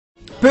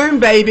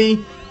Boom,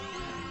 baby.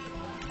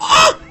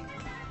 Oh!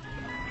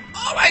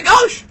 Oh my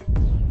gosh!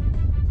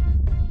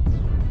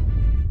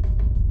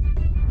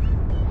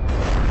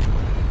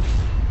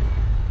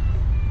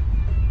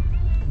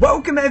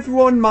 Welcome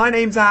everyone, my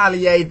name's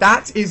Ali.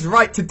 That is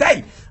right,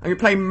 today I'm going to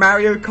play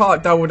Mario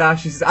Kart Double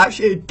Dash. This is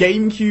actually a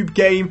GameCube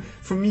game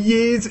from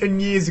years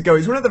and years ago.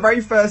 It's one of the very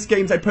first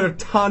games I put a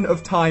ton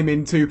of time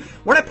into.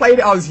 When I played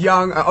it, I was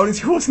young. I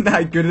honestly wasn't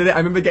that good at it. I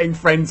remember getting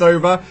friends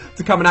over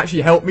to come and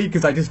actually help me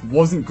because I just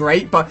wasn't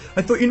great. But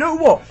I thought, you know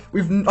what?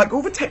 With like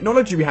all the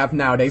technology we have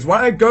nowadays, why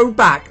don't I go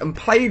back and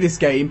play this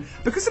game?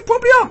 Because there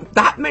probably aren't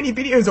that many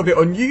videos of it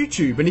on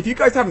YouTube. And if you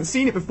guys haven't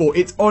seen it before,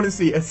 it's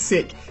honestly a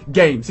sick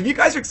game. So if you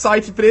guys are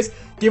excited for this,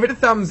 give it a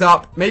thumbs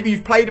up. Maybe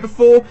you've played it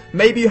before,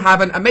 maybe you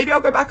haven't, and maybe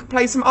I'll go back and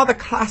play some other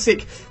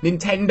classic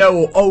Nintendo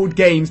or old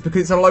games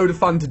because it's a load of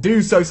fun to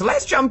do so. So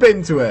let's jump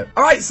into it.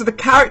 Alright, so the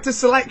character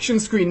selection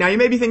screen. Now you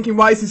may be thinking,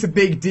 why is this a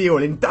big deal?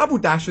 In Double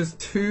Dash, there's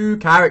 2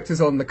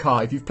 characters on the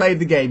card. If you've played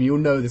the game, you'll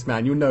know this,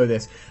 man. You'll know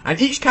this. And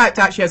each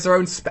character actually has their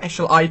own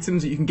special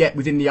items that you can get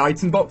within the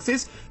item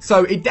boxes.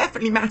 So it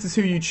definitely matters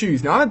who you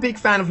choose. Now I'm a big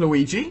fan of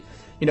Luigi.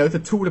 You know, the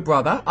taller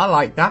brother. I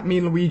like that. Me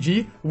and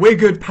Luigi, we're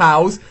good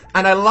pals.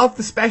 And I love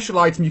the special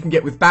item you can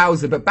get with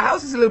Bowser. But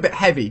Bowser's a little bit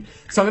heavy.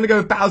 So I'm going to go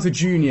with Bowser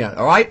Jr.,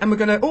 alright? And we're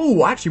going to...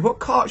 Oh, actually, what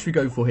kart should we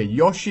go for here?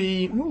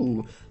 Yoshi.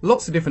 Ooh,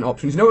 lots of different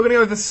options. You know, we're going to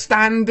go with a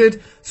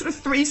standard sort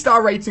of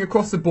 3-star rating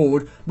across the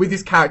board with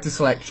this character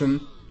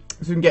selection.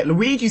 So we can get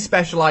Luigi's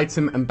special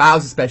item and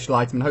Bowser's special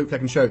item. And hopefully I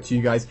can show it to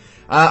you guys.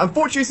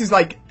 Unfortunately, this is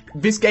like...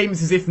 This game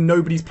is as if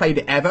nobody's played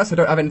it ever. So I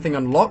don't have anything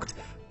unlocked.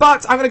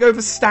 But I'm going to go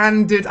for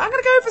standard. I'm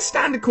going to go for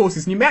standard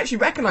courses. And you may actually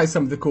recognize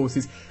some of the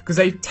courses because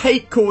they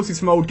take courses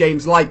from old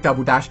games like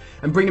Double Dash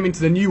and bring them into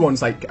the new ones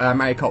like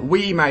Mario Kart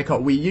Wii, Mario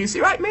Kart Wii U. So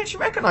you may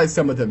actually recognize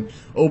some of them.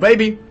 Oh,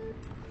 baby.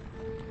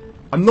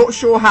 I'm not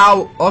sure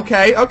how...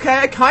 Okay,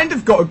 I kind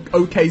of got an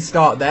okay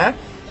start there.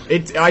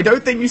 I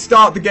don't think you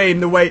start the game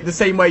the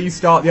same way you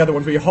start the other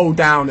ones where you hold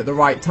down at the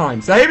right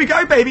time. So here we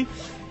go, baby.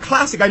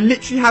 Classic. I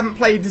literally haven't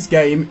played this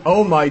game.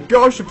 Oh my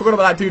gosh, I forgot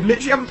about that, dude.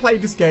 Literally haven't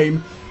played this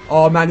game.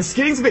 Oh man, the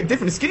skinning's a bit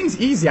different. The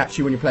skinning's easy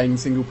actually when you're playing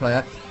single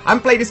player. I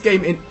haven't played this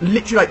game in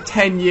literally like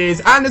 10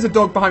 years. And there's a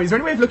dog behind me. Is there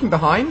any way of looking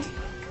behind?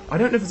 I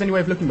don't know if there's any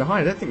way of looking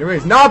behind. I don't think there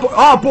is.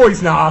 Nah,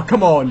 boys, nah,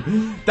 come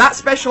on. That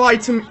special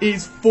item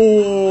is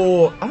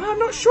for... I'm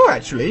not sure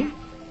actually.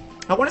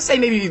 I want to say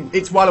maybe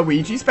it's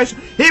Waluigi special.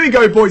 Here we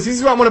go, boys. This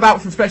is what I'm on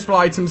about for special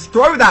items.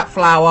 Throw that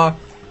flower.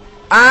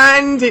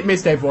 And it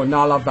missed everyone.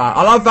 No, I love that.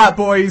 I love that,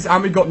 boys.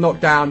 And we got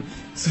knocked down.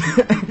 So,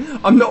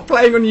 I'm not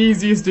playing on the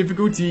easiest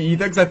difficulty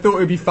either because I thought it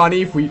would be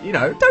funny if we, you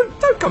know,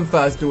 don't come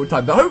first all the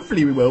time. But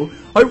hopefully we will.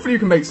 Hopefully you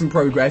can make some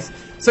progress.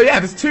 So yeah,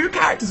 there's 2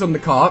 characters on the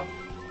cart.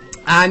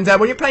 And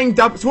when you're playing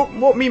double, so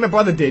what me and my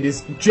brother did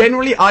is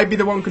generally I'd be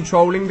the one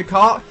controlling the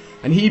cart.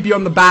 And he'd be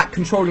on the back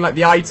controlling like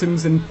the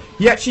items. And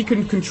he actually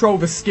can control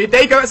the skid.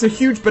 There you go. That's a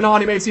huge banana.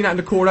 You may have seen that in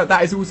the corner.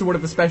 That is also one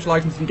of the special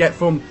items you can get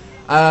from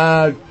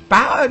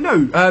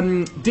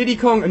Diddy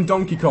Kong and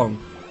Donkey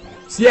Kong.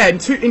 So yeah, in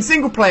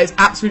single player, it's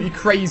absolutely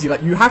crazy.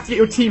 Like, you have to get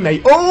your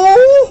teammate...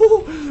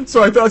 Oh!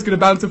 Sorry, I thought I was going to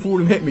bounce a fall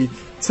and hit me.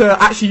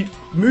 To actually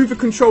move the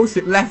control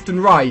stick left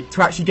and right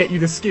to actually get you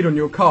the skid on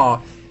your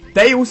car.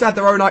 They also had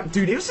their own... Like,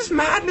 dude, it was just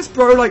madness,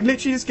 bro. Like,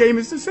 literally, this game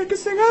is the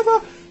sickest thing ever.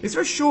 Is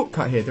there a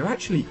shortcut here? There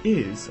actually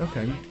is.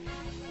 Okay.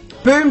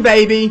 Boom,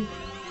 baby.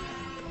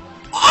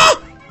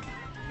 Oh!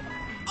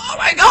 Oh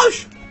my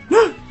gosh!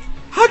 No!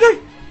 How did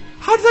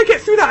I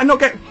get through that and not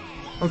get...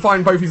 I'm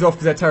firing both these off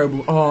because they're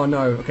terrible. Oh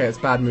no. Okay, that's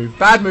bad move.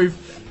 Bad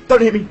move.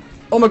 Don't hit me.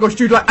 Oh my gosh,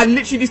 dude. Like, and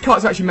literally these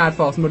carts are actually mad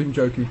fast. I'm not even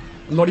joking.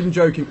 I'm not even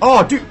joking.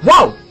 Oh, dude.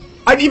 Whoa!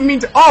 I didn't even mean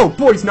to... Oh,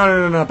 boys.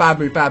 No. Bad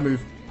move. Bad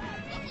move.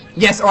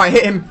 Yes, alright.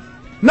 Hit him.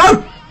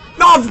 No!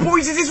 No,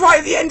 boys. This is right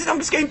at the end and I'm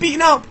just getting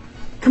beaten up.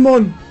 Come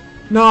on.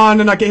 No.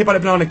 Get hit by the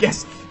banana.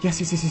 Yes.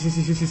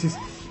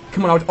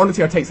 Come on.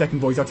 Honestly, I'll take second,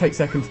 boys. I'll take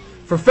second.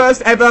 For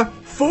first ever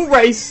full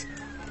race...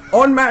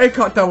 On Mario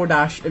Kart Double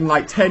Dash in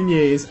like 10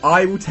 years,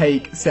 I will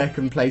take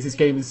second place. This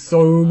game is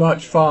so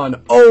much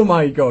fun. Oh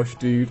my gosh,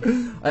 dude.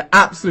 I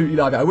absolutely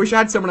love it. I wish I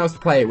had someone else to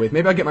play it with.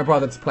 Maybe I'll get my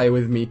brother to play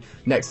with me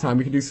next time.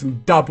 We can do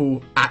some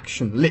double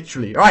action,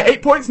 literally. Alright,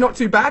 8 points, not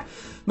too bad.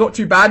 Not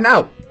too bad.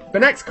 Now, the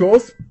next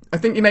course, I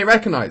think you may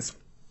recognise.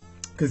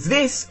 Because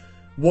this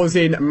was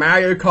in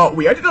Mario Kart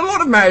Wii. I did a lot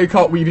of Mario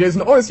Kart Wii videos,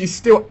 and honestly,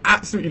 still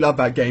absolutely love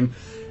that game.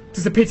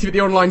 Just a pity that the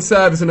online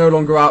servers are no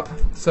longer up,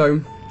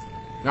 so...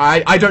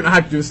 I don't know how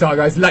to do a start,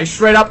 guys. Like,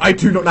 straight up, I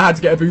do not know how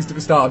to get a boost at the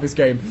start of this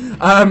game.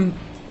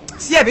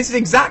 So yeah, this is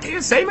exactly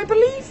the same, I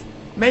believe.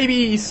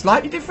 Maybe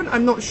slightly different,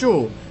 I'm not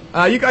sure.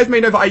 You guys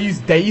may know that I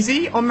used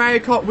Daisy on Mario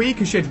Kart Wii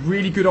because she had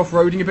really good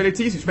off-roading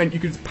abilities, which meant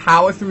you could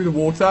power through the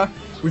water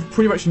with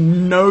pretty much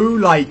no,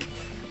 like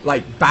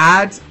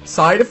bad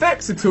side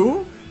effects at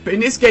all. But in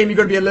this game, you've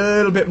got to be a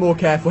little bit more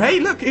careful. Hey,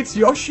 look, it's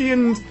Yoshi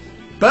and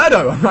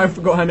Birdo. I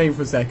forgot her name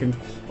for a second.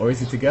 Or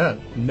is it a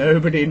girl?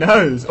 Nobody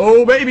knows.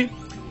 Oh, baby.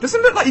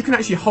 Doesn't look like you can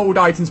actually hold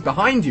items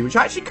behind you, which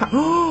I actually can't.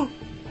 Oh!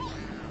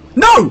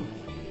 No!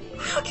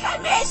 How did I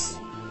miss?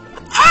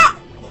 Ah!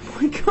 Oh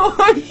my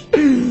gosh.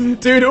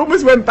 Dude, it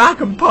almost went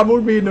back and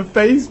pummeled me in the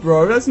face,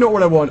 bro. That's not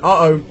what I want.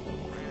 Uh-oh.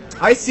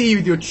 I see you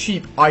with your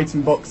cheap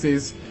item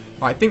boxes.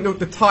 Right, I think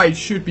the tide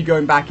should be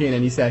going back in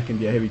any second.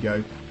 Yeah, here we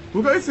go.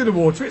 We'll go through the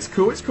water. It's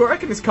cool. It's cool. I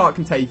reckon this cart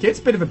can take it. It's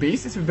a bit of a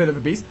beast. It's a bit of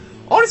a beast.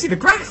 Honestly, the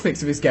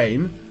graphics of this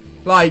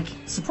game, like,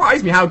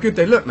 surprised me how good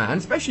they look, man.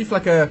 Especially for,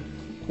 like,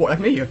 like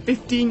maybe a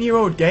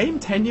 15-year-old game?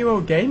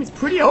 10-year-old game? It's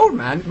pretty old,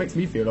 man. It makes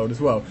me feel old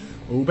as well.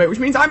 Oh, but which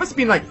means I must have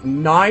been, like,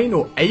 9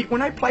 or 8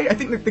 when I played. I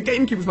think the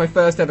GameCube was my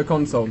first ever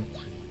console.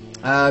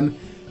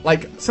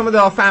 Like, some of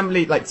our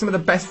family, like, some of the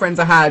best friends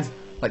I had,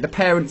 like, the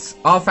parents,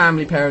 our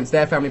family parents,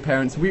 their family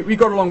parents, we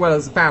got along well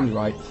as a family,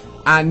 right?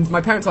 And my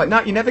parents were like, no,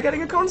 you're never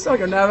getting a console,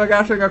 you're never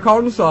getting a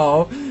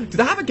console. Did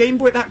they have a Game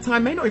Boy at that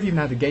time? May not have even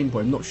had a Game Boy,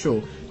 I'm not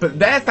sure. But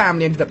their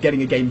family ended up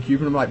getting a GameCube,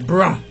 and I'm like,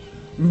 bruh.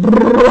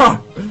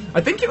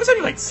 I think it was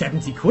only like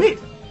 70 quid.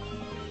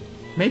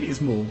 Maybe it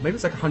was more, maybe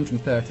it's like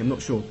 130, I'm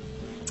not sure.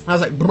 I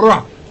was like,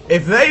 bruh,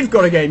 if they've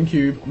got a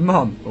GameCube,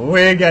 mum,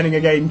 we're getting a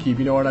GameCube,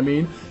 you know what I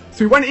mean?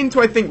 So we went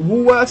into, I think,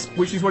 Woolworths,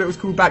 which is what it was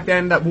called back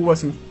then. That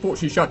Woolworths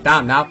unfortunately shut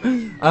down now.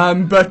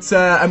 And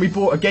we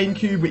bought a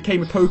GameCube. It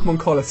came with Pokemon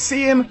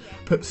Colosseum.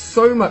 Put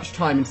so much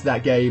time into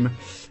that game.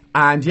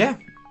 And yeah,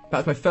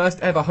 that's my first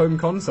ever home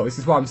console. This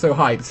is why I'm so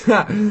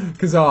hyped.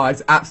 Because I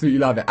absolutely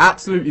love it.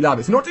 Absolutely love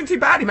it. It's not doing too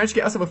bad. He managed to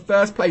get us a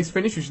first place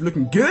finish, which is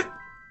looking good.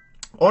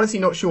 Honestly,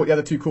 not sure what the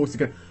other two courses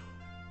are going.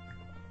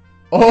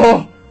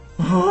 Oh,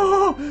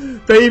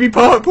 Baby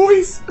Park,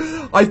 boys.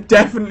 I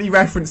definitely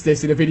referenced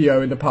this in a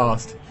video in the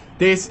past.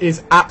 This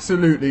is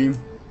absolutely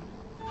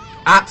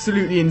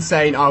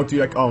insane. I'll do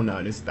like, oh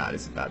no, this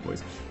is bad,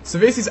 boys. So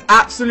this is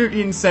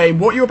absolutely insane.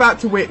 What you're about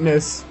to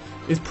witness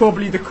is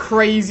probably the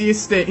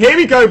craziest thing. Here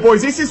we go,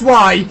 boys. This is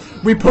why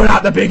we put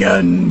out the big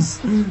uns.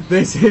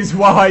 This is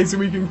why, so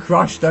we can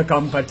crush the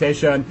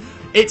competition.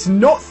 It's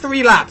not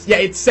 3 laps. Yeah,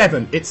 it's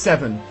 7. It's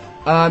 7.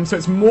 So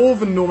it's more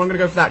than normal. I'm going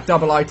to go for that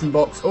double item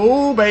box.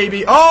 Oh,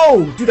 baby.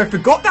 Oh, dude, I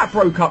forgot that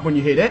broke up when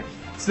you hit it.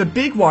 So the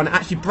big one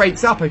actually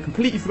breaks up. I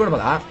completely forgot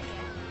about that.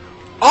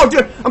 Oh,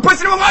 dude, I'm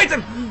pressing the wrong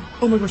item.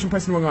 Oh, my gosh, I'm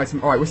pressing the wrong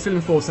item. All right, we're still in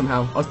 4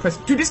 somehow. I was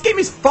pressing... Dude, this game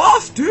is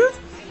fast, dude.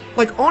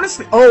 Like,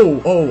 honestly...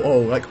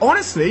 Oh. Like,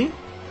 honestly,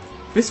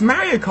 this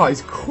Mario Kart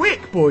is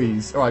quick,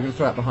 boys. All right, I'm going to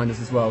throw that behind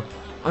us as well.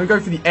 I'm going to go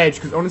for the edge,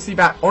 because honestly,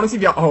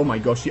 oh, my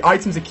gosh, the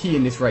items are key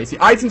in this race.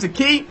 The items are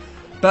key.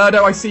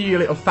 Birdo, I see you,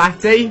 little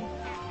fatty.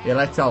 You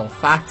little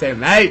fatty,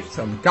 mate.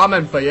 I'm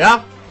coming for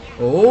you.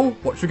 Oh,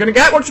 what you gonna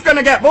get? What you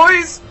gonna get,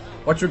 boys?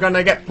 What you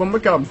gonna get when we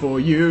come for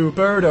you?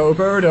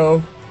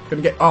 Birdo.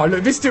 Gonna get... Oh,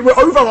 look, we're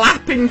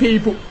overlapping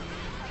people.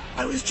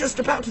 I was just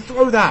about to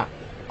throw that.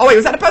 Oh, wait,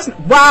 was that a person?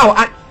 Wow.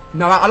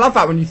 No, I love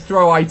that when you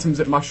throw items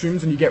at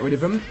mushrooms and you get rid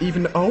of them.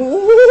 Even...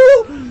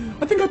 Oh,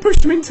 I think I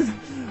pushed him into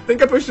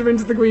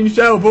the green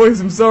shell. Boys,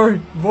 I'm sorry.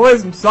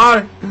 Boys, I'm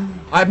sorry.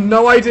 I have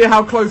no idea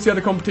how close the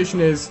other competition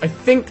is. I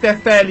think they're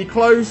fairly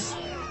close.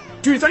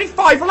 Dude, it's only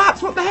 5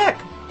 laps. What the heck?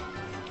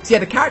 So yeah,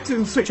 the character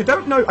will switch. I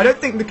don't know. I don't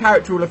think the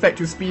character will affect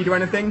your speed or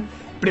anything,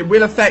 but it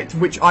will affect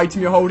which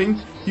item you're holding.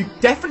 You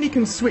definitely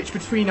can switch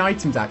between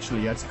items,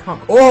 actually. I just can't...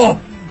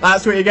 Oh,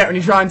 that's what you get when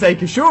you try and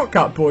take a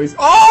shortcut, boys.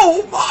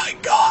 Oh, my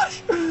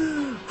gosh.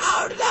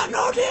 How did that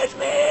not hit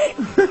me?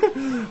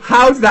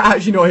 How did that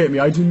actually not hit me?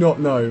 I do not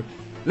know.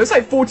 Looks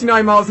like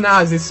 49 miles an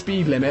hour is his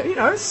speed limit. You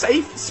know,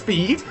 safe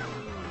speed.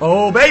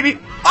 Oh, baby.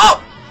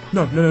 Oh!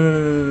 No.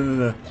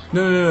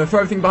 Throw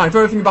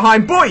everything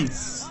behind,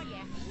 boys!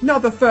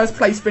 Another first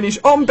place finish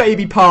on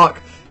Baby Park.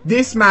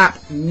 This map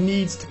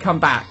needs to come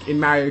back in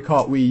Mario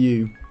Kart Wii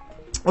U.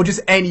 Or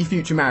just any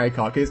future Mario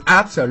Kart, because it's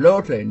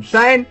absolutely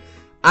insane.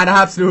 And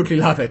I absolutely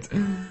love it.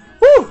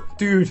 Woo!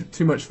 Dude,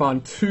 too much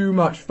fun. Too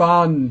much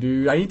fun,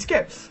 dude. I need to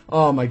get...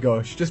 Oh my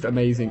gosh, just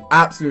amazing.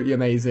 Absolutely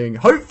amazing.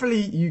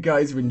 Hopefully you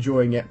guys are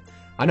enjoying it.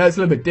 I know it's a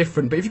little bit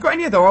different, but if you've got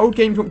any other old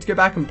games you want me to go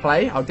back and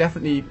play, I'll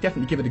definitely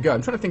give it a go.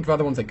 I'm trying to think of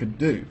other ones I could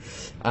do.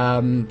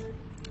 So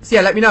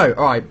yeah, let me know.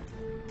 All right.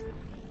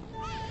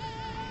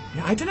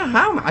 Yeah, I don't know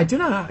how,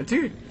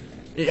 dude.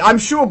 I'm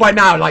sure by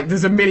now, like,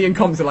 there's a million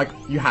comments that are like,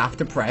 you have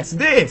to press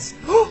this.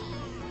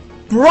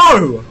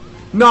 Bro!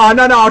 No,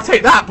 I'll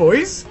take that,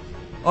 boys.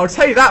 I'll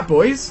take that,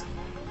 boys.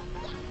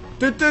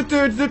 Can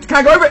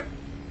I go over it?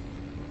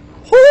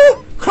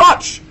 Oh,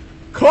 clutch.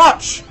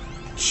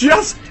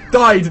 Just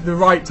died at the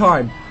right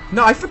time.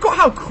 No, I forgot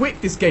how quick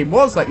this game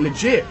was, like,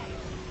 legit.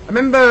 I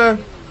remember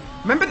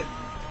we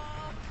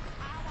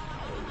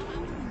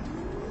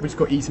just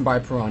got eaten by a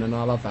piranha, and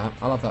I love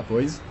that,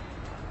 boys.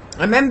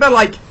 I remember,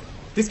 like,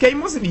 this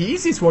game wasn't the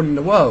easiest one in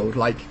the world.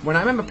 Like, when I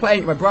remember playing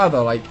it with my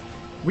brother, like,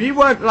 we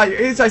weren't, like,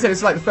 as I said,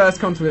 it's like the first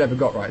console we'd ever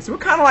got, right? So we're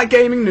kind of like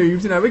gaming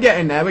noobs, you know, we're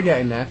getting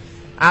there.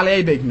 Ali,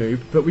 a big noob,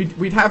 but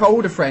we'd have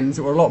older friends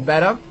that were a lot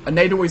better, and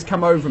they'd always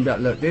come over and be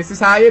like, look, this is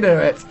how you do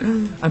it.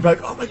 And be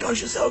like, oh my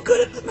gosh, you're so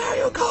good at the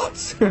Mario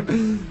Karts.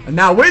 And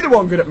now we're the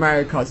one good at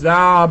Mario Karts.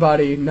 Nah,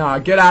 buddy, nah,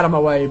 get out of my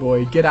way,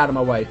 boy, get out of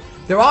my way.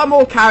 There are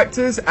more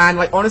characters, and,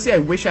 like, honestly, I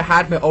wish I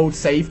had my old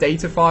save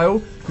data file,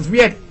 because we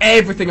had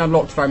everything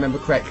unlocked, if I remember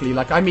correctly.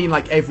 Like, I mean,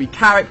 like, every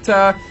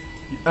character.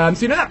 So,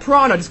 you know that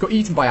piranha I just got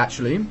eaten by,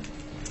 actually?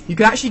 You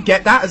can actually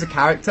get that as a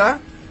character.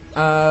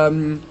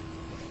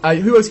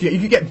 Who else could you get? You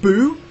could get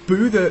Boo.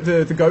 Boo,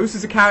 the ghost,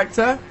 as a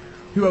character.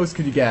 Who else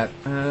could you get?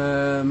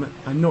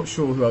 I'm not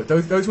sure who else.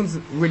 Those ones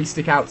really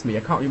stick out to me. I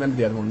can't remember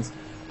the other ones.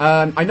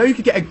 I know you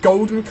could get a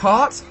golden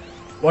cart.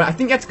 Well, I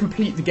think you had to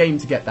complete the game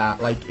to get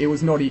that. Like, it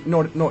was not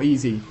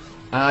easy.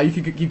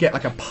 You get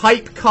like a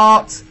pipe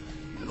cart.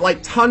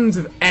 Like, tons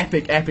of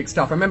epic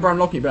stuff. I remember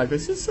unlocking it, but like,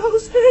 this is so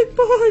sick,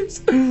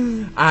 boys.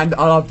 And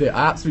I loved it.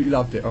 I absolutely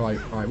loved it.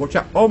 Alright, watch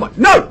out. Oh my,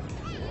 no!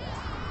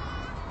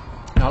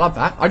 I love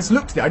that. I just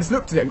looked at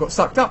it and got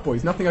sucked up,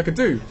 boys. Nothing I could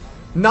do.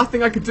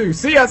 Nothing I could do.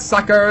 See ya,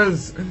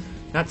 suckers!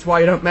 That's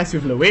why you don't mess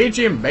with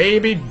Luigi and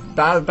baby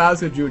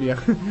Bowser Jr.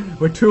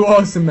 We're too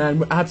awesome, man.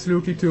 We're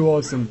absolutely too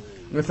awesome.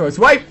 I'm gonna throw this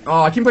away.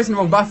 Oh, I keep pressing the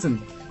wrong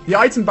button. The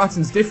item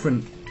button's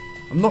different.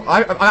 I'm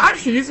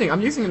actually using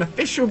an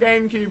official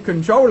GameCube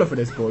controller for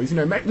this, boys.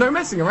 You know, no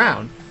messing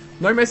around.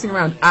 No messing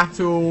around at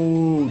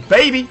all.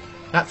 Baby!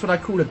 That's what I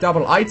call a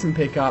double item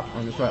pickup.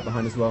 I'm gonna throw it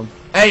behind as well.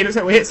 Hey, looks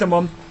like we hit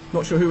someone.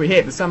 Not sure who we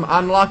hit, but some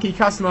unlucky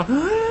customer.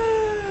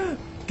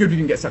 Good, we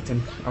didn't get sucked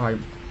in. Alright.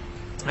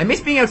 I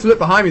miss being able to look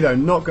behind me, though,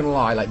 not gonna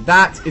lie. Like,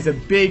 that is a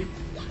big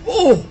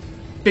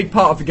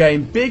part of the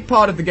game. Big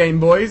part of the game,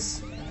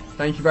 boys.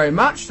 Thank you very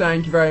much.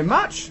 Thank you very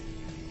much.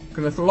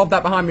 Gonna lob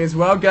that behind me as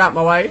well. Get out of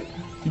my way.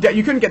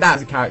 You couldn't get that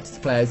as a character to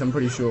players, I'm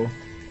pretty sure.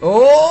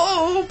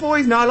 Oh,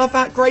 boys, no, I love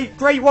that. Great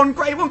one.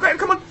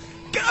 Come on.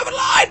 Get over the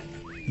line.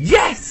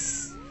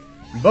 Yes!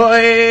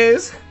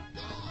 Boys.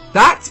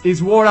 That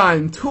is what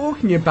I'm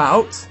talking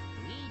about.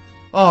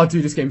 Oh,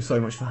 dude, this game's so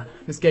much fun.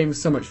 This game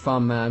is so much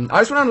fun, man. I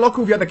just want to unlock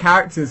all the other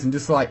characters and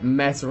just, like,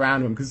 mess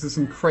around with them, because there's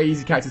some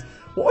crazy characters.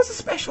 What was the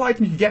special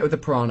item you could get with the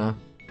piranha?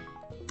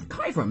 I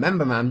can't even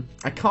remember, man.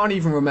 I can't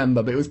even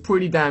remember, but it was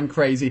pretty damn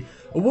crazy.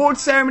 Award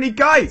ceremony,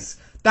 guys!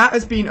 That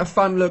has been a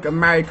fun look at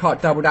Mario Kart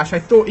Double Dash. I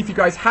thought if you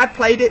guys had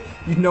played it,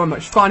 you'd know how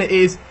much fun it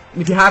is.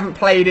 And if you haven't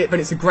played it,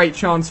 then it's a great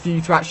chance for you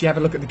to actually have a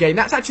look at the game.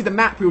 That's actually the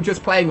map we were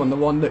just playing on, the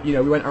one that, you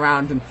know, we went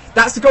around, and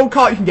that's the gold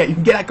cart you can get. You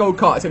can get that gold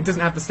cart, so it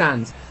doesn't have the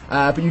stands.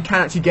 But you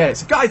can actually get it.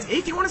 So guys,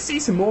 if you want to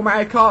see some more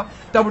Mario Kart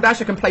Double Dash,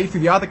 I can play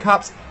through the other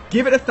cups.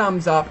 Give it a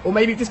thumbs up, or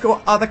maybe you've just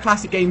got other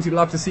classic games you'd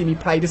love to see me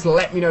play. Just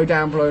let me know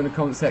down below in the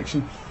comment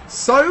section.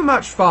 So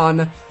much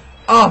fun.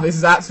 Oh, this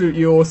is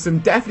absolutely awesome.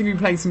 Definitely going to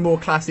be playing some more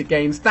classic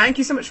games. Thank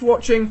you so much for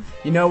watching.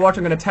 You know what?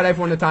 I'm going to tell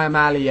everyone that I am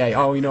Ali.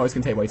 Oh, you know it's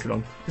going to take way too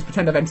long. Just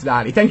pretend I've entered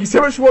Ali. Thank you so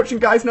much for watching,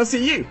 guys, and I'll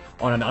see you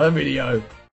on another video.